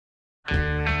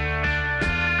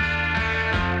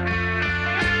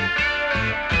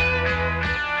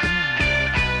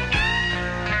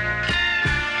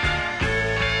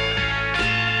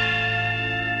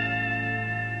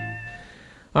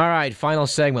All right, final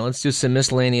segment. Let's do some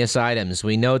miscellaneous items.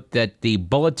 We note that the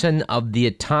Bulletin of the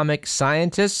Atomic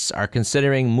Scientists are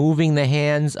considering moving the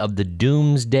hands of the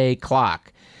doomsday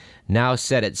clock, now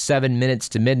set at 7 minutes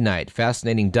to midnight.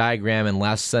 Fascinating diagram in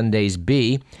last Sunday's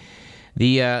B.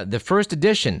 The first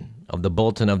edition of the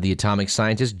Bulletin of the Atomic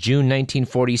Scientists, June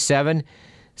 1947,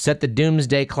 set the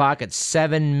doomsday clock at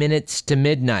 7 minutes to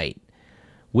midnight,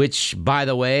 which, by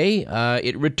the way,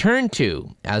 it returned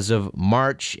to as of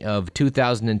March of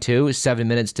 2002, 7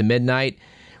 minutes to midnight,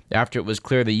 after it was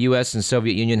clear the U.S. and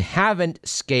Soviet Union haven't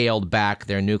scaled back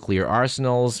their nuclear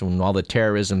arsenals and all the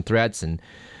terrorism threats and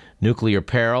nuclear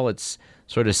peril. It's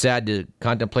sort of sad to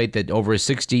contemplate that over a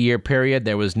 60-year period,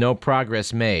 there was no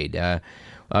progress made.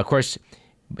 Of course,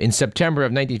 in September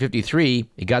of 1953,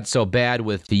 it got so bad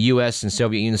with the U.S. and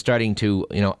Soviet Union starting to,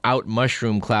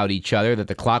 out-mushroom cloud each other that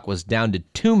the clock was down to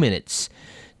 2 minutes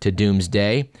to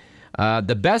doomsday.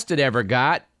 The best it ever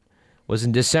got was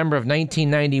in December of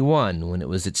 1991, when it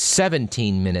was at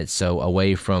 17 minutes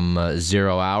away from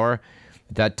 0 hour.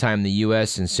 At that time, the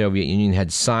U.S. and Soviet Union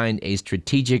had signed a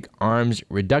Strategic Arms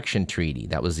Reduction Treaty.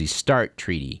 That was the START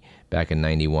Treaty back in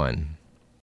 91.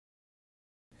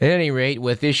 At any rate,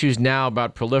 with issues now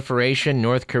about proliferation,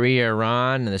 North Korea,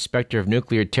 Iran, and the specter of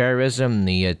nuclear terrorism,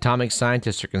 the atomic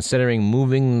scientists are considering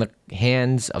moving the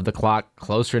hands of the clock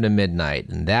closer to midnight,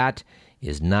 and that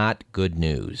is not good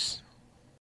news.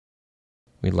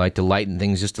 We'd like to lighten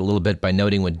things just a little bit by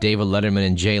noting what David Letterman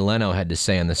and Jay Leno had to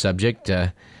say on the subject.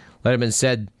 Letterman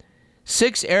said,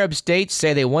 6 Arab states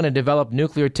say they want to develop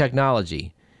nuclear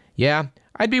technology. Yeah,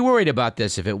 I'd be worried about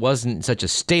this if it wasn't such a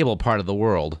stable part of the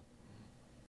world.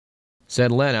 Said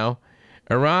Leno,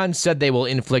 Iran said they will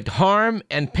inflict harm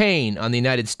and pain on the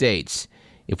United States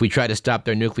if we try to stop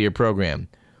their nuclear program.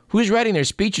 Who's writing their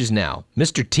speeches now?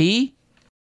 Mr. T?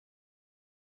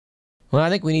 Well, I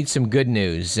think we need some good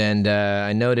news, and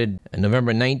I noted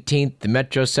November 19th, the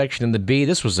Metro section of the B,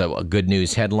 this was a good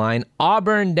news headline,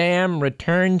 Auburn Dam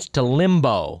returns to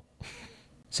limbo.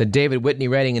 Said David Whitney,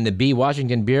 writing in the B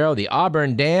Washington Bureau, the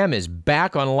Auburn Dam is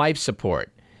back on life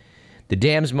support. The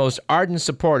dam's most ardent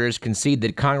supporters concede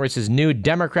that Congress's new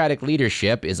Democratic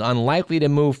leadership is unlikely to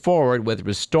move forward with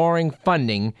restoring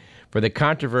funding for the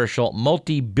controversial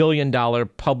multi-billion-dollar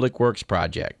public works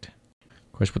project.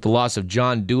 Of course, with the loss of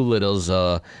John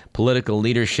Doolittle's political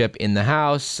leadership in the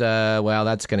House,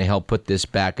 that's going to help put this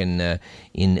back in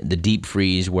the deep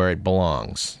freeze where it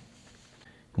belongs.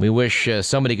 We wish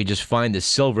somebody could just find the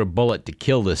silver bullet to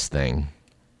kill this thing.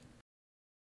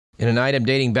 In an item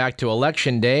dating back to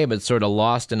Election Day, but sort of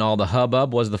lost in all the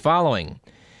hubbub, was the following.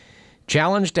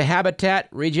 Challenge to habitat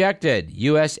rejected.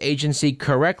 U.S. agency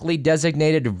correctly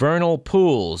designated vernal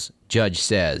pools, judge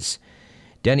says.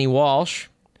 Denny Walsh,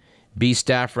 B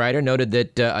staff writer, noted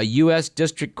that a U.S.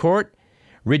 district court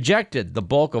rejected the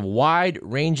bulk of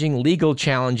wide-ranging legal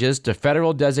challenges to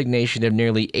federal designation of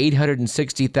nearly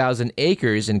 860,000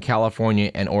 acres in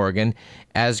California and Oregon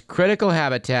as critical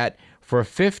habitat for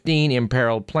 15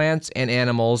 imperiled plants and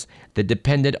animals that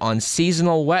depended on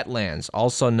seasonal wetlands,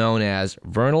 also known as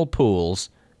vernal pools,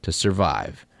 to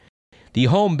survive. The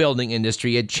home building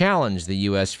industry had challenged the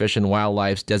U.S. Fish and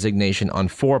Wildlife's designation on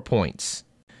 4 points.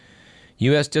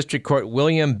 U.S. District Court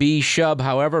William B. Shub,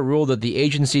 however, ruled that the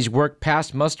agency's work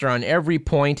passed muster on every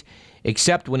point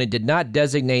except when it did not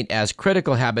designate as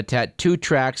critical habitat 2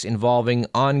 tracts involving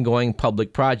ongoing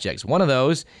public projects. One of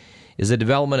those is the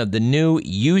development of the new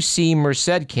UC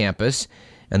Merced campus,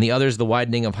 and the other is the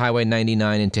widening of Highway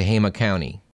 99 in Tehama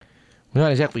County. We're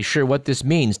not exactly sure what this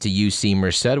means to UC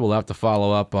Merced. We'll have to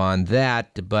follow up on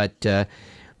that, but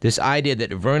this idea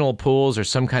that vernal pools are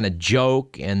some kind of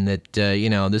joke and that,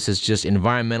 this is just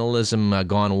environmentalism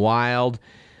gone wild,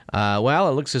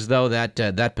 it looks as though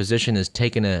that position has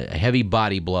taken a heavy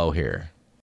body blow here.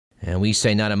 And we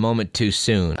say not a moment too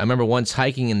soon. I remember once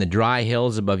hiking in the dry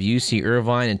hills above UC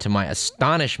Irvine and to my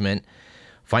astonishment,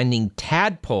 finding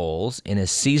tadpoles in a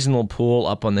seasonal pool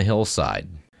up on the hillside.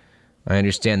 I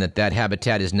understand that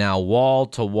habitat is now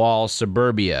wall-to-wall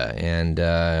suburbia, and,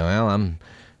 I'm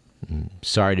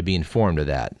sorry to be informed of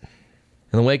that.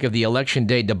 In the wake of the Election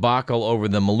Day debacle over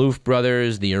the Maloof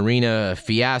brothers, the arena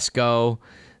fiasco,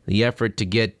 the effort to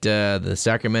get the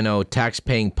Sacramento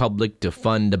tax-paying public to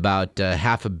fund about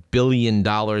 $500 million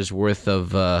worth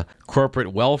of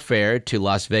corporate welfare to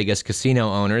Las Vegas casino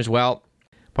owners, part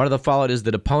of the fallout is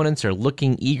that opponents are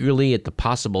looking eagerly at the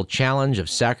possible challenge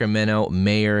of Sacramento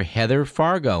Mayor Heather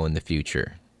Fargo in the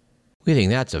future. We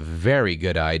think that's a very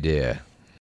good idea.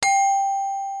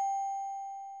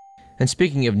 And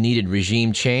speaking of needed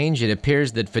regime change, it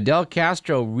appears that Fidel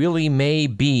Castro really may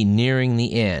be nearing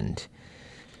the end.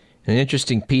 An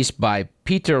interesting piece by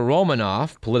Peter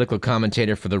Romanov, political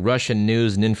commentator for the Russian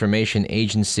news and information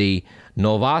agency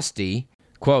Novosti,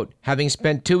 quote, "Having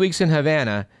spent 2 weeks in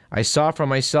Havana, I saw for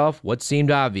myself what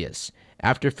seemed obvious.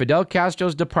 After Fidel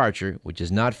Castro's departure, which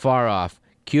is not far off,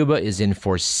 Cuba is in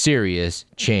for serious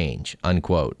change,"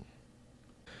 unquote.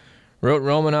 Wrote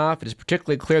Romanov, it is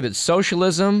particularly clear that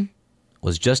socialism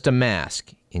was just a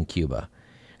mask in Cuba.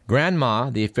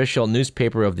 Granma, the official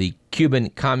newspaper of the Cuban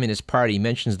Communist Party,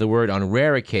 mentions the word on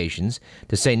rare occasions,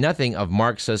 to say nothing of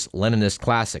Marxist-Leninist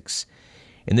classics.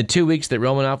 In the 2 weeks that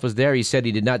Romanov was there, he said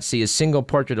he did not see a single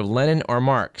portrait of Lenin or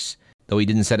Marx, though he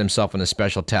didn't set himself on a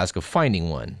special task of finding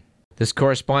one. This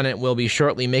correspondent will be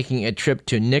shortly making a trip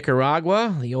to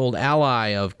Nicaragua, the old ally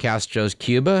of Castro's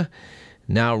Cuba,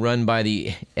 now run by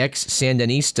the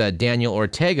ex-Sandinista Daniel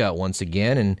Ortega once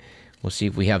again, and we'll see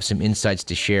if we have some insights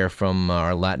to share from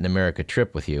our Latin America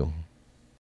trip with you.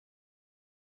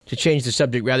 To change the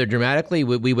subject rather dramatically,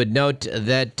 we would note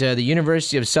that the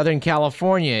University of Southern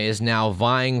California is now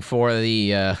vying for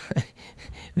the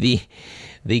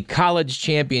college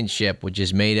championship, which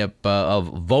is made up of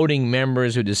voting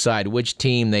members who decide which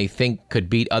team they think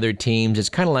could beat other teams. It's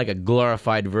kind of like a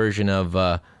glorified version of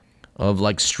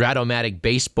like Stratomatic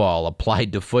baseball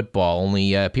applied to football,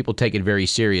 only people take it very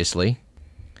seriously.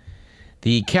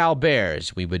 The Cal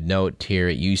Bears, we would note here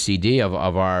at UCD, of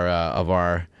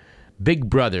our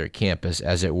big brother campus,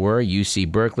 as it were, UC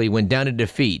Berkeley, went down to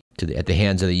defeat at the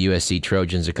hands of the USC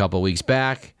Trojans a couple weeks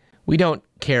back. We don't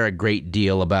care a great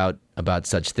deal about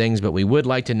such things, but we would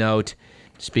like to note,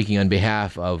 speaking on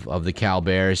behalf of the Cal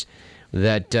Bears,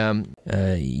 that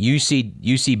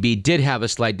UCB did have a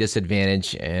slight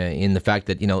disadvantage in the fact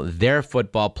that, their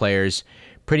football players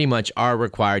pretty much are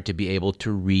required to be able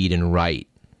to read and write.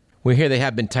 We hear they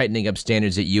have been tightening up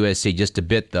standards at USC just a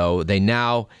bit, though. They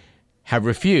now have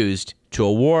refused to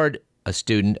award a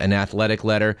student an athletic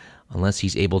letter unless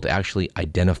he's able to actually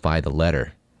identify the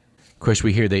letter. Of course,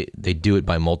 we hear they do it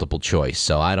by multiple choice,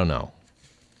 so I don't know.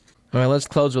 All right, let's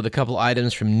close with a couple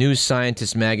items from New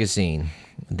Scientist magazine.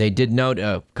 They did note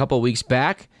a couple weeks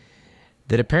back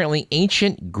that apparently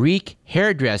ancient Greek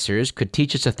hairdressers could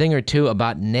teach us a thing or two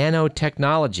about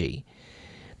nanotechnology.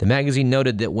 The magazine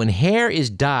noted that when hair is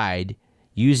dyed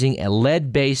using a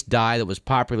lead-based dye that was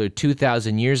popular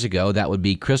 2,000 years ago, that would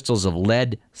be crystals of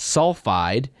lead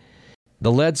sulfide.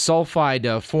 The lead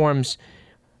sulfide forms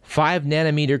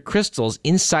 5-nanometer crystals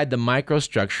inside the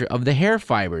microstructure of the hair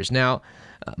fibers. Now,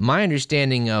 my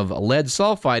understanding of lead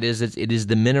sulfide is that it is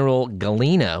the mineral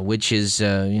galena, which is,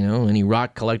 any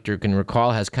rock collector can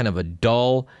recall, has kind of a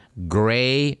dull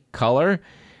gray color,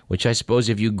 which I suppose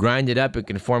if you grind it up, it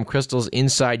can form crystals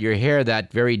inside your hair.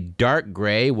 That very dark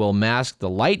gray will mask the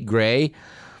light gray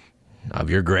of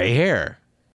your gray hair.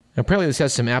 Apparently this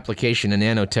has some application in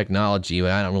nanotechnology,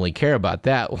 but I don't really care about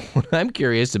that. What I'm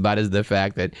curious about is the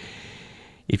fact that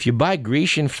if you buy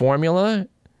Grecian Formula,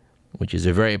 which is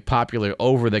a very popular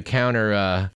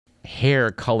over-the-counter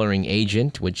hair coloring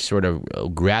agent, which sort of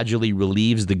gradually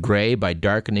relieves the gray by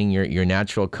darkening your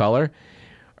natural color,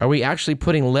 are we actually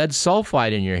putting lead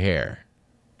sulfide in your hair?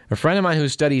 A friend of mine who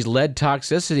studies lead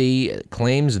toxicity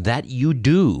claims that you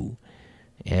do.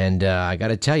 And I got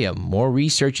to tell you, more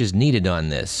research is needed on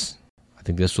this. I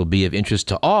think this will be of interest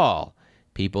to all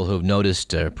people who've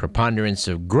noticed a preponderance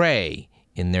of gray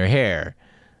in their hair,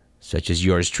 such as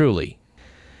yours truly.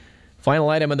 Final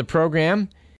item of the program.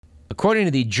 According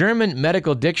to the German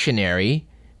medical dictionary,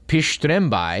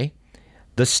 Pischtrembai,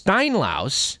 the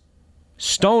Steinlaus,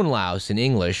 stone louse in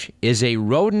English, is a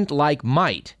rodent-like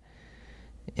mite.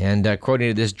 And according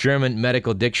to this German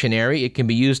medical dictionary, it can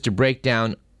be used to break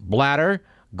down bladder,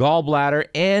 gallbladder,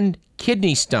 and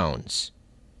kidney stones.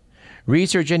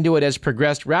 Research into it has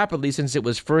progressed rapidly since it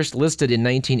was first listed in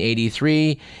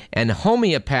 1983, and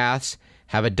homeopaths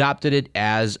have adopted it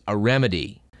as a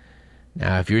remedy.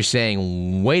 Now, if you're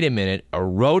saying, wait a minute, a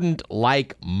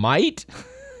rodent-like mite?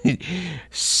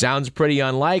 Sounds pretty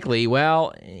unlikely.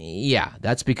 Well, yeah,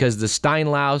 that's because the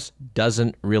Steinlaus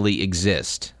doesn't really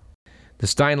exist. The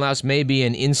Steinlaus may be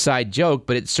an inside joke,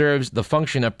 but it serves the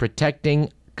function of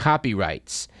protecting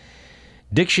copyrights.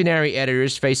 Dictionary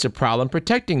editors face a problem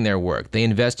protecting their work. They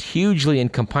invest hugely in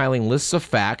compiling lists of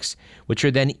facts, which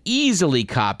are then easily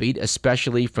copied,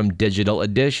 especially from digital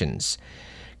editions.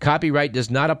 Copyright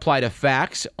does not apply to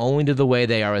facts, only to the way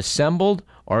they are assembled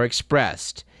or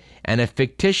expressed. and a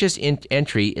fictitious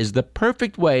entry is the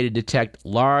perfect way to detect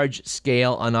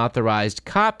large-scale unauthorized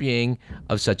copying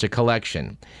of such a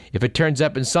collection. If it turns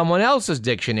up in someone else's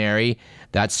dictionary,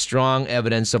 that's strong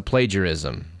evidence of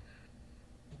plagiarism.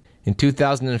 In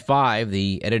 2005,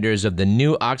 the editors of the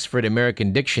New Oxford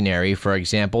American Dictionary, for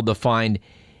example, defined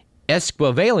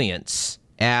esquivalience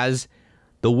as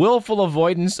the willful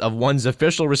avoidance of one's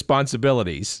official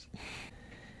responsibilities.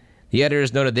 The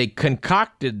editors noted they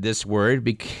concocted this word,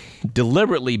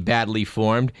 deliberately badly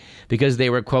formed, because they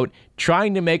were, quote,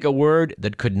 trying to make a word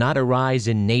that could not arise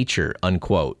in nature,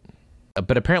 unquote.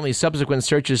 But apparently subsequent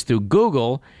searches through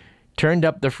Google turned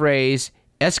up the phrase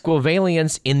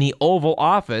esquivalience in the Oval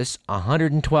Office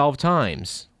 112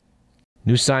 times.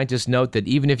 New scientists note that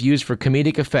even if used for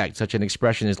comedic effect, such an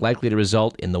expression is likely to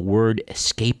result in the word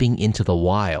escaping into the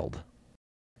wild.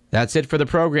 That's it for the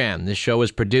program. This show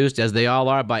is produced, as they all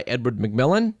are, by Edward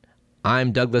McMillan.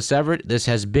 I'm Douglas Everett. This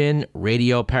has been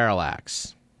Radio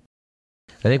Parallax.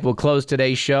 I think we'll close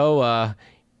today's show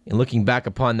in looking back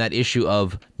upon that issue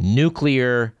of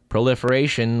nuclear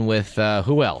proliferation with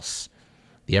who else?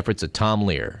 The efforts of Tom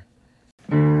Lear.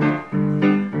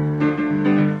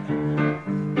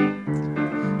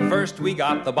 First we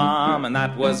got the bomb, and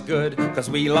that was good, 'cause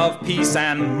we love peace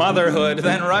and motherhood.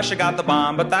 Then Russia got the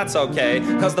bomb, but that's okay,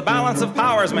 'cause the balance of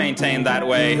power's maintained that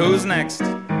way. Who's next?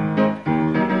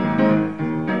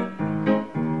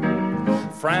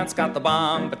 France got the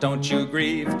bomb, but don't you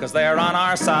grieve, 'cause they're on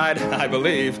our side, I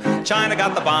believe. China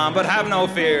got the bomb, but have no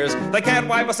fears. They can't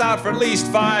wipe us out for at least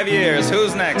 5 years.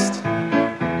 Who's next?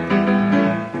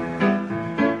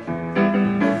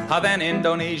 Then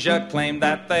Indonesia claimed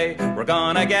that they were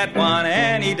gonna get one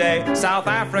any day. South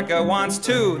Africa wants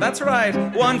two, that's right.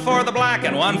 One for the black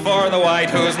and one for the white.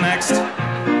 Who's next?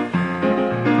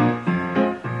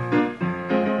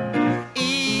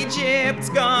 Egypt's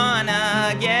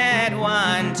gonna get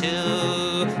one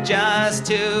too, just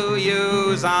to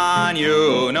use on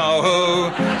you know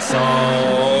who.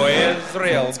 So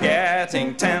Israel's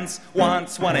getting tense,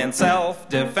 wants one in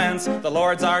self-defense. The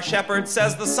Lord's our shepherd,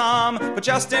 says the psalm, but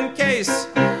just in case,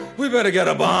 we better get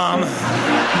a bomb.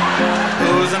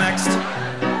 Who's next?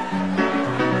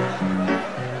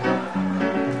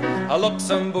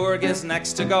 Luxembourg is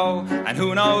next to go, and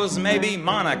who knows, maybe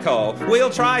Monaco.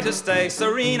 We'll try to stay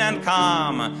serene and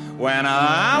calm when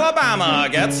Alabama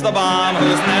gets the bomb.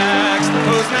 Who's next?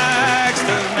 Who's next?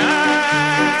 Who's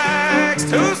next?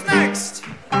 Who's next?